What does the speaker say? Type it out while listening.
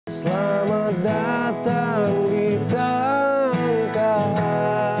Selamat datang di Tangkahan,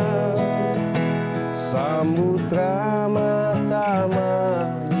 sambut tama-tama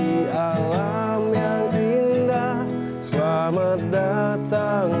di alam yang indah. Selamat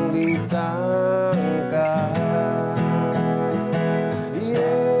datang di Tangkahan.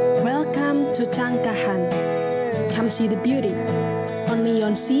 Welcome to Tangkahan. Come see the beauty. Only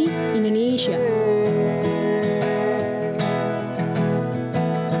on See Indonesia.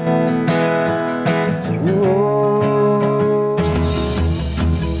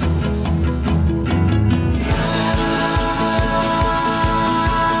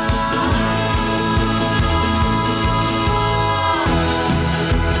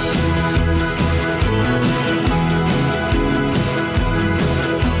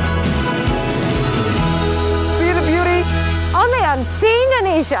 See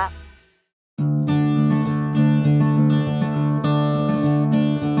Indonesia.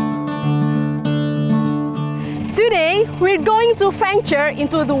 Today, we're going to venture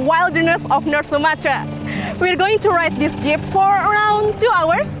into the wilderness of North Sumatra. We're going to ride this jeep for around 2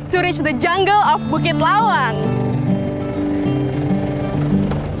 hours to reach the jungle of Bukit Lawang.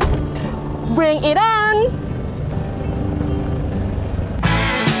 Bring it on!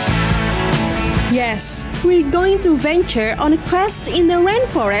 Yes, we're going to venture on a quest in the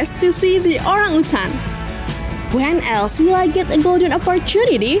rainforest to see the orangutan. When else will I get a golden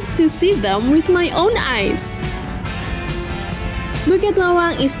opportunity to see them with my own eyes? Bukit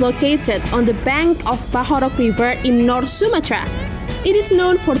Lawang is located on the bank of Bahorok River in North Sumatra. It is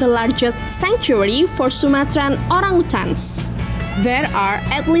known for the largest sanctuary for Sumatran orangutans. There are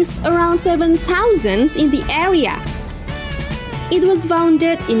at least around 7,000 in the area. It was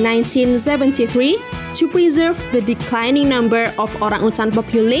founded in 1973 to preserve the declining number of orangutan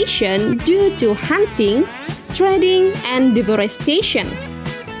population due to hunting, trading, and deforestation.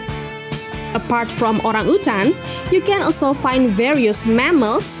 Apart from orangutan, you can also find various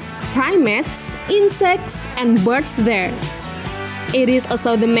mammals, primates, insects, and birds there. It is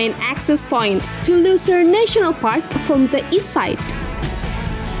also the main access point to Luser National Park from the east side.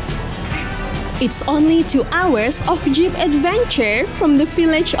 It's only 2 hours of jeep adventure from the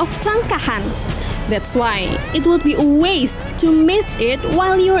village of Tangkahan. That's why it would be a waste to miss it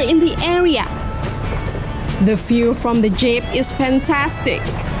while you're in the area. The view from the jeep is fantastic.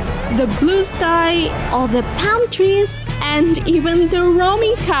 The blue sky, all the palm trees, and even the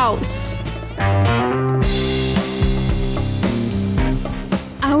roaming cows.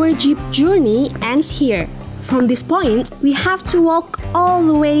 Our jeep journey ends here. From this point, we have to walk all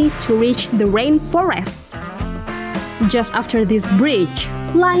the way to reach the rainforest. Just after this bridge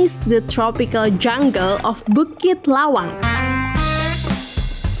lies the tropical jungle of Bukit Lawang.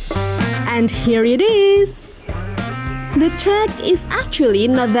 And here it is! The trek is actually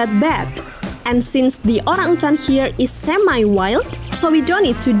not that bad. And since the orangutan here is semi-wild, so we don't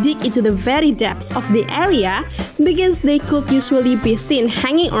need to dig into the very depths of the area because they could usually be seen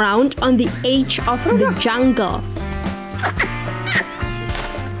hanging around on the edge of the jungle.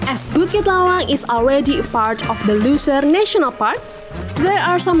 As Bukit Lawang is already a part of the Luser National Park, there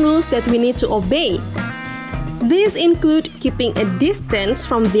are some rules that we need to obey. These include keeping a distance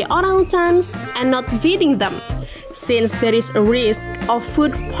from the orangutans and not feeding them, since there is a risk of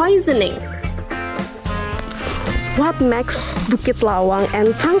food poisoning. What makes Bukit Lawang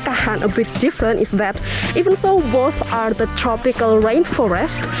and Tangkahan a bit different is that even though both are the tropical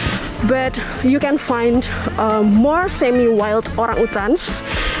rainforest, but you can find more semi-wild orangutans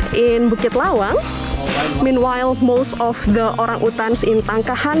in Bukit Lawang. Meanwhile, most of the orangutans in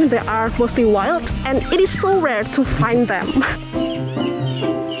Tangkahan, they are mostly wild, and it is so rare to find them.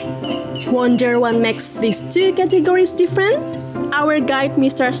 Wonder what makes these two categories different? Our guide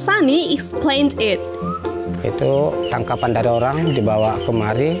Mr. Sunny explained it. Itu tangkapan dari orang dibawa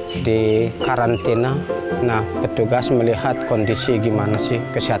kemari di karantina. Nah, petugas melihat kondisi gimana sih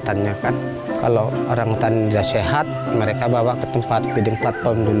kesehatannya kan. Kalau orangutan tidak sehat, mereka bawa ke tempat feeding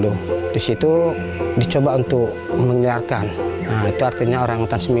platform dulu. Di situ dicoba untuk menyiarkan. Nah, itu artinya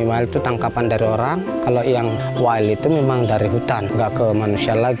orangutan semi-wild itu tangkapan dari orang. Kalau yang wild itu memang dari hutan, nggak ke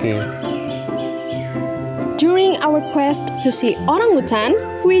manusia lagi. During our quest to see orangutan,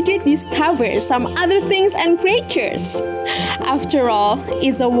 we did discover some other things and creatures. After all,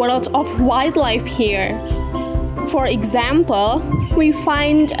 it's a world of wildlife here. For example, we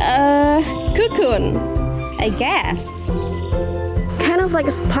find a cocoon, I guess. Kind of like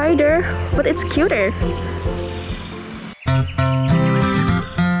a spider, but it's cuter.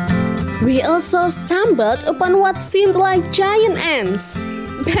 We also stumbled upon what seemed like giant ants.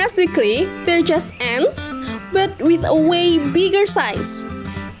 Basically, they're just ants, but with a way bigger size.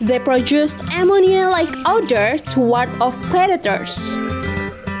 They produced ammonia-like odor to ward off predators.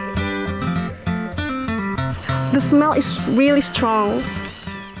 The smell is really strong.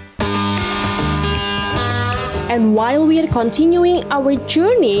 And while we are continuing our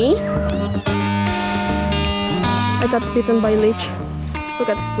journey, I got bitten by a leech. Look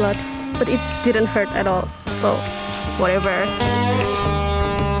at this blood. But it didn't hurt at all. So, whatever.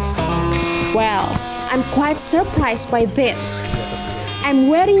 well, I'm quite surprised by this. I'm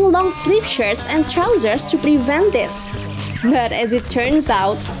wearing long sleeve shirts and trousers to prevent this. But as it turns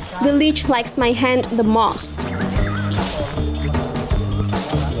out, the leech likes my hand the most.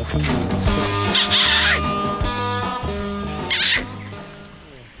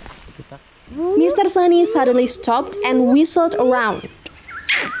 Mr. Sunny suddenly stopped and whistled around.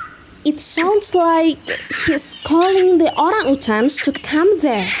 It sounds like he's calling the orangutans to come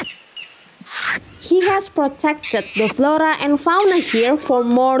there. He has protected the flora and fauna here for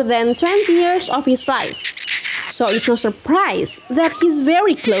more than 20 years of his life. So it's no surprise that he's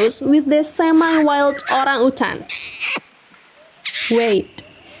very close with the semi-wild orangutans. Wait,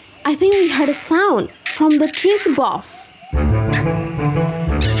 I think we heard a sound from the trees above.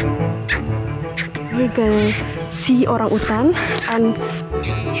 We can see orangutan and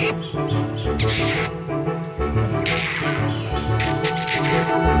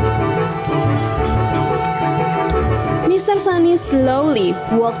Mr. Sunny slowly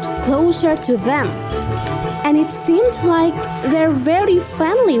walked closer to them, and it seemed like they're very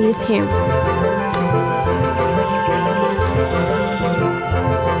friendly with him.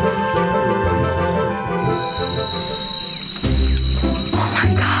 oh my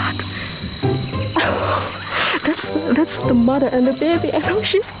god, that's the mother and the baby. I know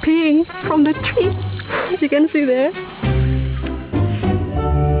she's peeing from the tree. You can see there.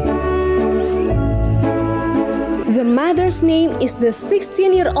 The mother's name is the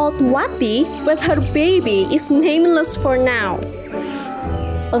 16-year-old Wati, but her baby is nameless for now.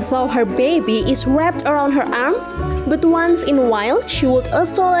 Although her baby is wrapped around her arm, but once in a while she would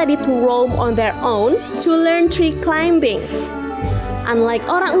also let it roam on their own to learn tree climbing. Unlike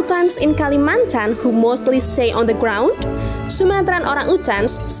orangutans in Kalimantan who mostly stay on the ground, Sumatran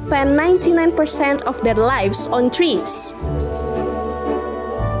orangutans spend 99% of their lives on trees.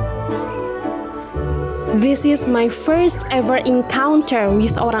 This is my first ever encounter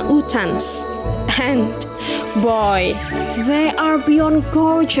with orangutans, and boy, they are beyond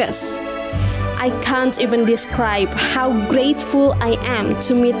gorgeous. I can't even describe how grateful I am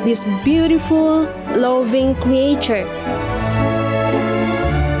to meet this beautiful, loving creature.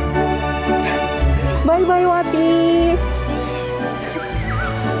 Bye bye, Wati.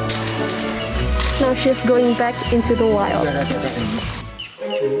 Now she's going back into the wild.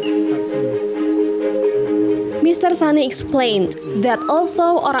 Mr. Sunny explained that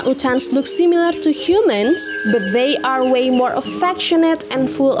although orangutans look similar to humans, but they are way more affectionate and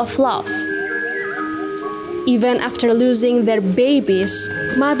full of love. Even after losing their babies,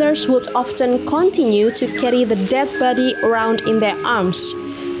 mothers would often continue to carry the dead body around in their arms,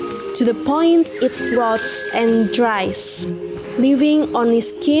 to the point it rots and dries, leaving only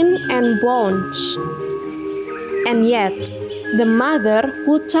skin and bones. And yet, the mother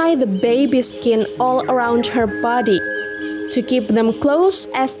would tie the baby's skin all around her body to keep them close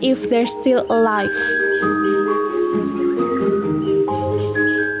as if they're still alive.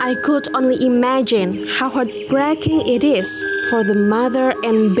 I could only imagine how heartbreaking it is for the mother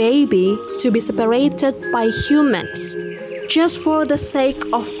and baby to be separated by humans just for the sake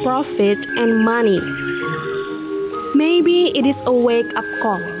of profit and money. Maybe it is a wake-up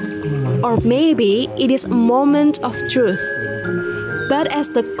call, or maybe it is a moment of truth. But as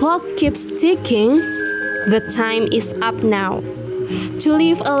the clock keeps ticking, the time is up now to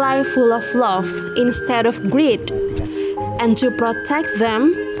live a life full of love instead of greed, and to protect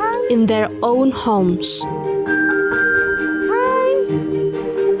them in their own homes.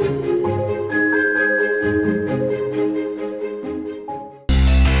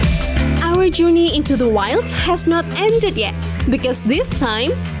 Our journey into the wild has not ended yet, because this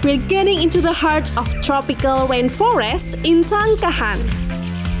time we're getting into the heart of tropical rainforest in Tangkahan.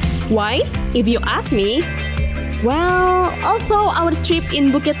 Why, if you ask me? Well, although our trip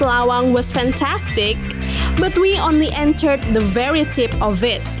in Bukit Lawang was fantastic, but we only entered the very tip of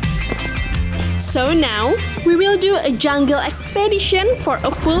it. So now, we will do a jungle expedition for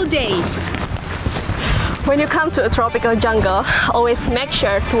a full day. When you come to a tropical jungle, always make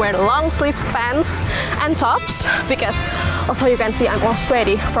sure to wear long sleeve pants and tops, because although you can see I'm all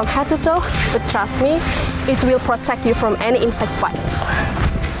sweaty from head to toe, but trust me, it will protect you from any insect bites.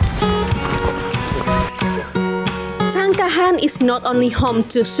 Tangkahan is not only home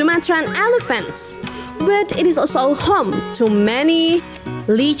to Sumatran elephants, but it is also home to many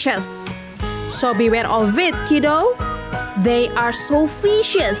leeches. So beware of it, kiddo. They are so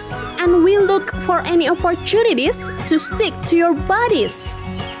vicious and will look for any opportunities to stick to your bodies.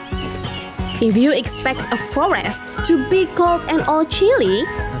 If you expect a forest to be cold and all chilly,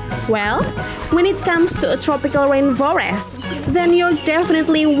 well, when it comes to a tropical rainforest, then you're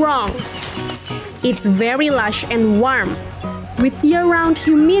definitely wrong. It's very lush and warm, with year-round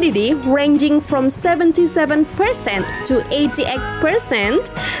humidity ranging from 77% to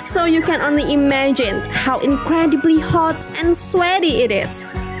 88%, so you can only imagine how incredibly hot and sweaty it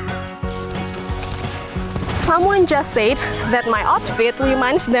is. Someone just said that my outfit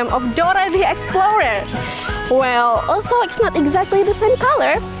reminds them of Dora the Explorer. Well, although it's not exactly the same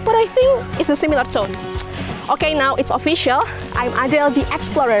color, but I think it's a similar tone. Okay, now it's official. I'm Adele the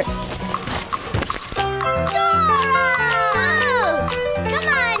Explorer.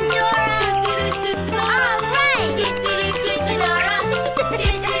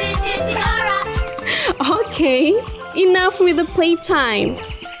 Okay, enough with the playtime.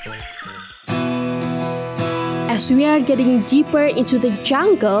 As we are getting deeper into the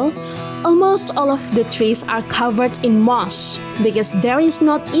jungle, almost all of the trees are covered in moss because there is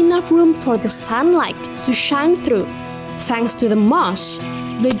not enough room for the sunlight to shine through. Thanks to the moss,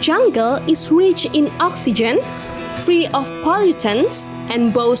 the jungle is rich in oxygen, free of pollutants,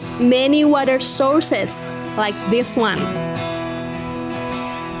 and boasts many water sources like this one.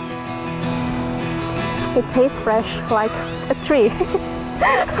 It tastes fresh like a tree.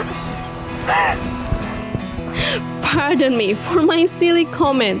 Pardon me for my silly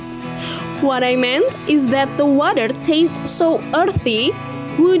comment. What I meant is that the water tastes so earthy,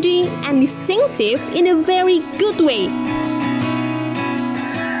 woody, and distinctive in a very good way.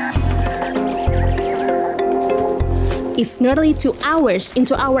 It's nearly 2 hours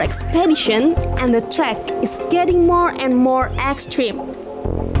into our expedition, and the trek is getting more and more extreme.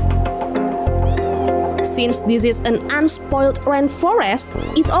 Since this is an unspoiled rainforest,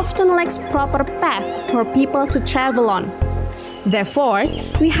 it often lacks proper path for people to travel on. Therefore,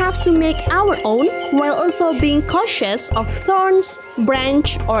 we have to make our own while also being cautious of thorns,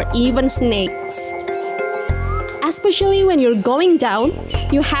 branch, or even snakes. Especially when you're going down,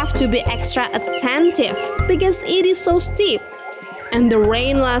 you have to be extra attentive because it is so steep. And the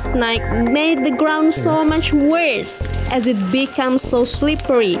rain last night made the ground so much worse as it becomes so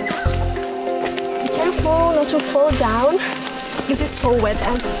slippery. Careful not to fall down. This is so wet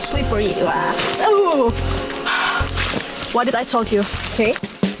and slippery. Oh! What did I tell you? Okay.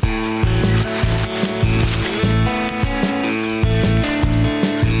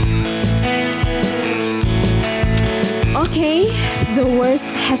 Okay, the worst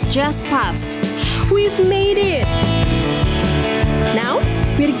has just passed. We've made it! Now,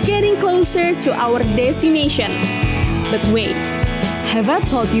 we're getting closer to our destination. But wait, have I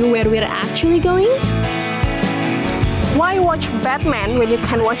told you where we're actually going? Why watch Batman when you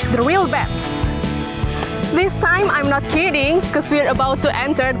can watch the real bats? This time I'm not kidding, because we're about to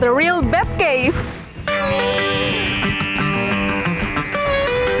enter the real bat cave.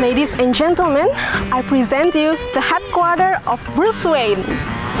 Ladies and gentlemen, I present you the headquarters of Bruce Wayne.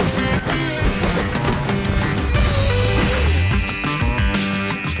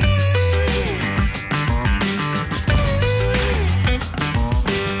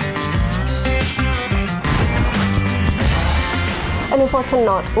 An important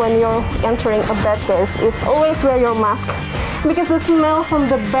note when you're entering a bat cave is always wear your mask because the smell from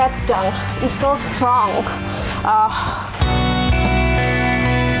the bat's dung is so strong.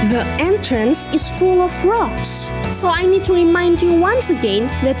 The entrance is full of rocks, so I need to remind you once again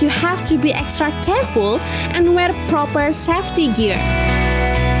that you have to be extra careful and wear proper safety gear.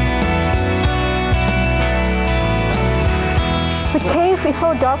 The cave is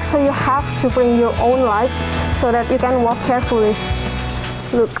so dark, so you have to bring your own light so that you can walk carefully.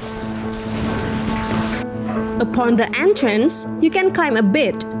 Look. Upon the entrance, you can climb a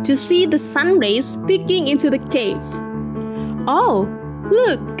bit to see the sun rays peeking into the cave. Oh,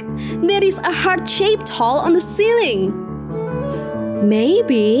 look! There is a heart-shaped hole on the ceiling.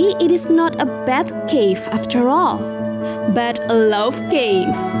 Maybe it is not a bat cave after all, but a love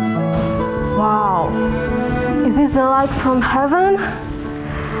cave. Wow! Is this the light from heaven?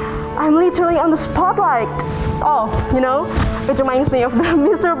 I'm literally on the spotlight. Oh, you know, it reminds me of the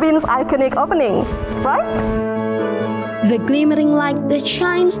Mr. Bean's iconic opening, right? The glimmering light that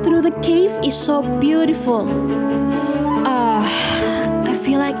shines through the cave is so beautiful. I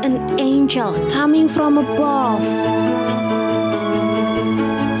feel like an angel coming from above.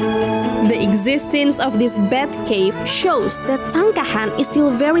 The existence of this bat cave shows that Tangkahan is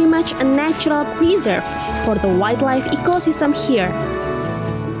still very much a natural preserve for the wildlife ecosystem here.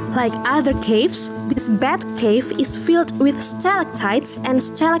 Like other caves, this bat cave is filled with stalactites and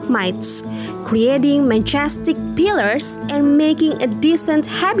stalagmites, creating majestic pillars and making a decent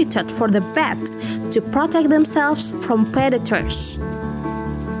habitat for the bat to protect themselves from predators.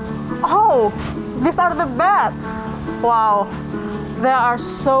 Oh, these are the bats. Wow, there are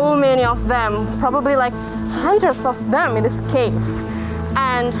so many of them, probably like hundreds of them in this cave.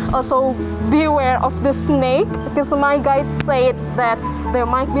 And also beware of the snake, because my guide said that there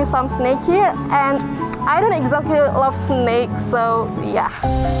might be some snake here, and I don't exactly love snakes, so yeah.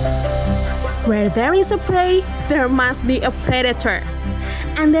 Where there is a prey, there must be a predator.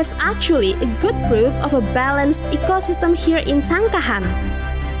 And that's actually a good proof of a balanced ecosystem here in Tangkahan.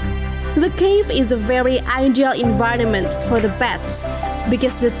 The cave is a very ideal environment for the bats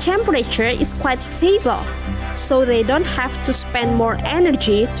because the temperature is quite stable, so they don't have to spend more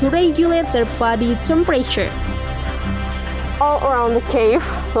energy to regulate their body temperature. All around the cave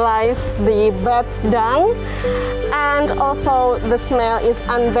lies the bat's dung, and although the smell is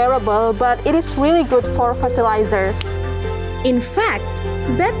unbearable, but it is really good for fertilizer. In fact,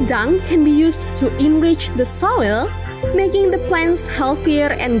 bat dung can be used to enrich the soil, making the plants healthier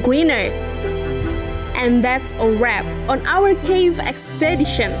and greener. And that's a wrap on our cave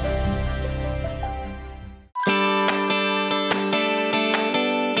expedition.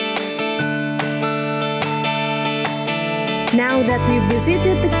 Now that we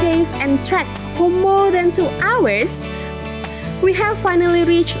visited the cave and trekked for more than 2 hours, we have finally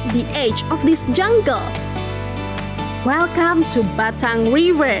reached the edge of this jungle. Welcome to Batang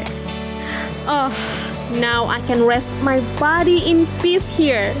River. Oh, now I can rest my body in peace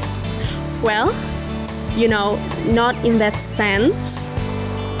here. Well, you know, not in that sense.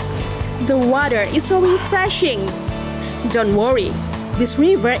 The water is so refreshing. Don't worry, this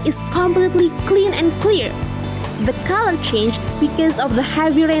river is completely clean and clear. The color changed because of the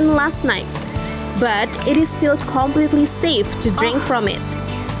heavy rain last night, but it is still completely safe to drink from it.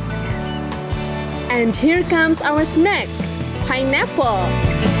 And here comes our snack, pineapple.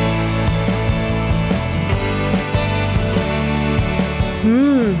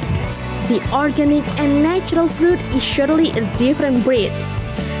 The organic and natural fruit is surely a different breed.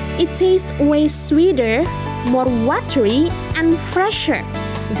 It tastes way sweeter, more watery, and fresher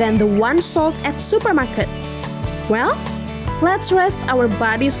than the one sold at supermarkets. Well, let's rest our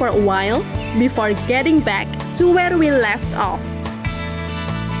bodies for a while before getting back to where we left off.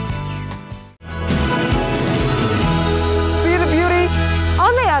 Beauty,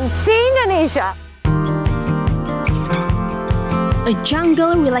 only on See Indonesia. A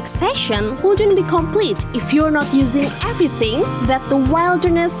jungle relaxation wouldn't be complete if you're not using everything that the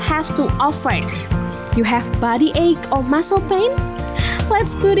wilderness has to offer. You have body ache or muscle pain?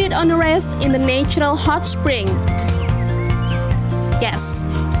 Let's put it on rest in the natural hot spring. Yes,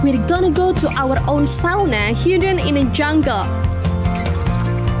 we're gonna go to our own sauna hidden in a jungle.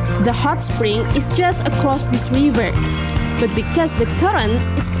 The hot spring is just across this river, but because the current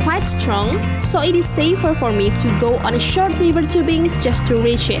is quite strong, so it is safer for me to go on a short river tubing just to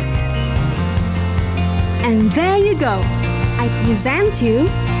reach it. And there you go! I present you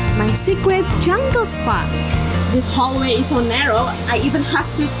my secret jungle spa. This hallway is so narrow, I even have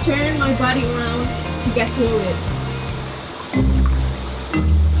to turn my body around to get through it.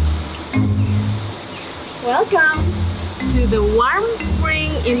 Welcome to the warm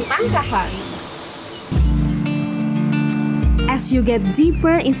spring in Tangkahan. As you get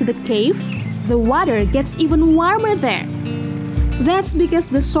deeper into the cave, the water gets even warmer there. That's because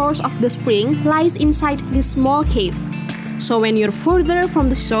the source of the spring lies inside this small cave. So when you're further from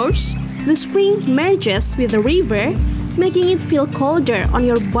the source, the spring merges with the river, making it feel colder on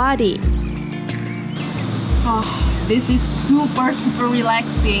your body. Oh, this is super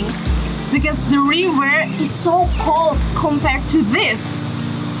relaxing because the river is so cold compared to this.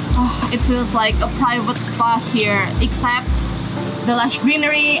 Oh, it feels like a private spa here, except the lush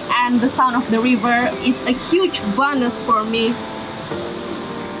greenery and the sound of the river is a huge bonus for me.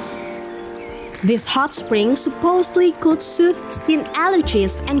 This hot spring supposedly could soothe skin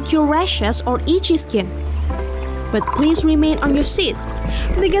allergies and cure rashes or itchy skin. But please remain on your seat,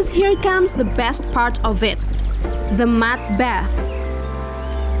 because here comes the best part of it, the mud bath.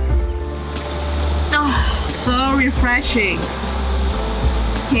 Oh, so refreshing.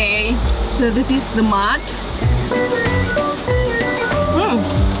 Okay, so this is the mud.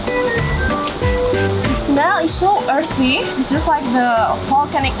 The smell is so earthy, it's just like the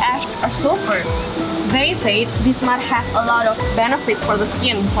volcanic ash or sulfur. They say this mud has a lot of benefits for the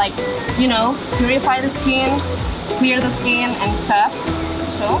skin, like, purify the skin, clear the skin and stuff.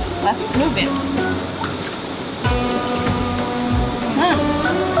 So let's prove it.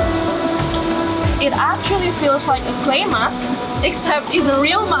 It actually feels like a clay mask, except it's a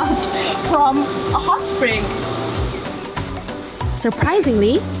real mud from a hot spring.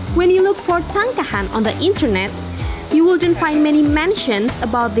 Surprisingly, when you look for Tangkahan on the internet, you wouldn't find many mentions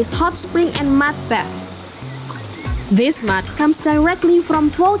about this hot spring and mud bath. This mud comes directly from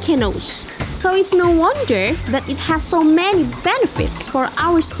volcanoes, so it's no wonder that it has so many benefits for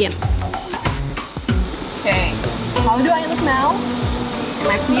our skin. Okay, how do I look now? Am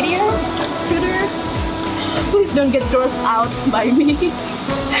I prettier? Cuter? Please don't get grossed out by me.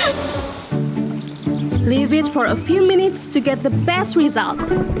 Leave it for a few minutes to get the best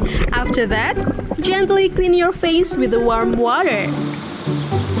result. After that, gently clean your face with the warm water.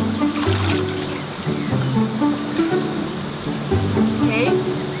 Okay.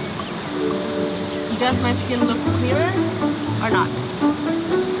 Does my skin look clearer or not?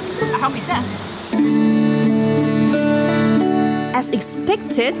 I hope it does. As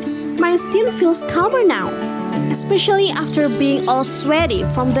expected, my skin feels calmer now, especially after being all sweaty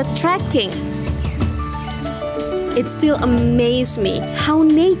from the trekking. It still amazes me how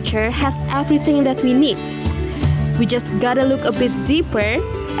nature has everything that we need. We just gotta look a bit deeper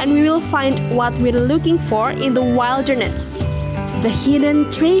and we will find what we're looking for in the wilderness, the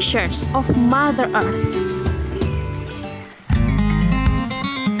hidden treasures of Mother Earth.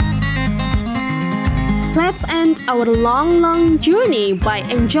 Let's end our long journey by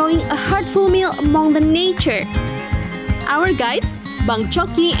enjoying a heartful meal among the nature. Our guides, Bang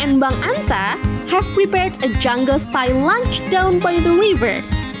Choki and Bang Anta, have prepared a jungle-style lunch down by the river.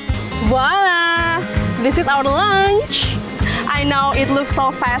 Voila! This is our lunch! I know it looks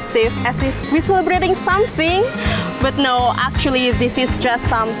so festive, as if we're celebrating something, but no, actually this is just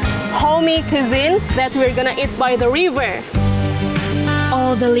some homey cuisines that we're gonna eat by the river.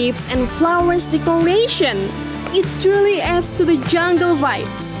 All the leaves and flowers decoration, it truly adds to the jungle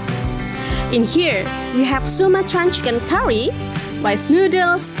vibes. In here, we have Sumatran chicken curry, rice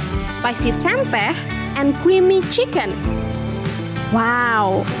noodles, spicy tempeh, and creamy chicken.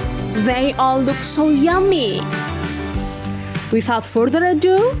 Wow, they all look so yummy. Without further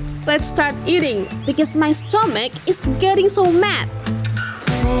ado, let's start eating because my stomach is getting so mad.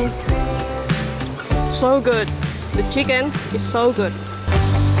 So good. The chicken is so good.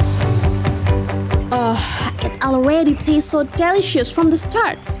 It already tastes so delicious from the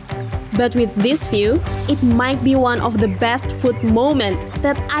start. But with this view, it might be one of the best food moments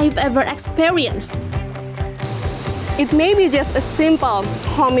that I've ever experienced. It may be just a simple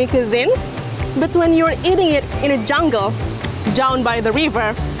homey cuisine, but when you're eating it in a jungle, down by the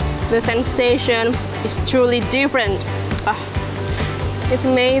river, the sensation is truly different. It's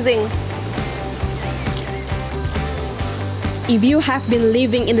amazing. If you have been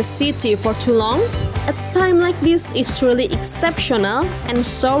living in the city for too long, a time like this is truly exceptional and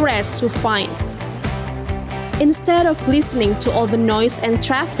so rare to find. Instead of listening to all the noise and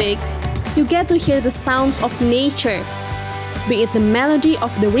traffic, you get to hear the sounds of nature, be it the melody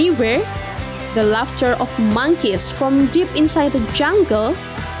of the river, the laughter of monkeys from deep inside the jungle,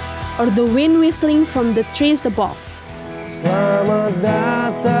 or the wind whistling from the trees above. Selamat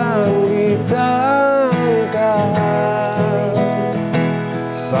datang di Tangkahan,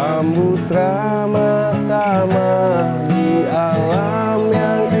 sambut ramah-tamah di alam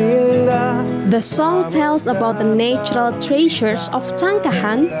yang indah. The song tells about the natural treasures of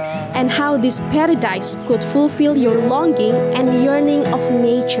Tangkahan and how this paradise could fulfill your longing and yearning of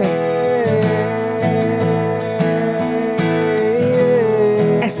nature.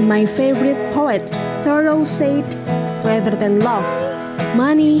 As my favorite poet Thoreau said, rather than love,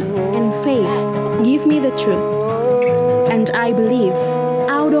 money, and fame, give me the truth. And I believe,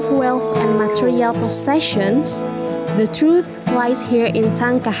 out of wealth and material possessions, the truth lies here in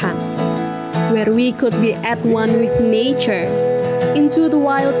Tangkahan, where we could be at one with nature, into the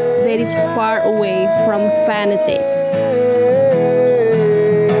wild that is far away from vanity.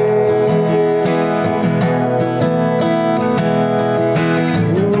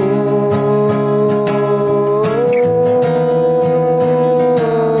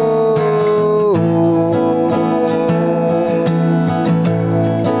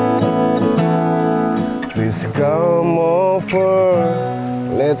 Please come over,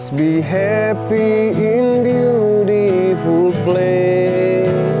 let's be happy in beautiful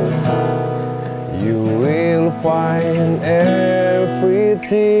place. You will find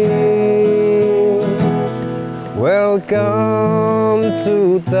everything. Well, welcome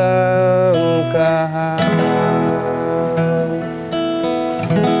to Tangkahan.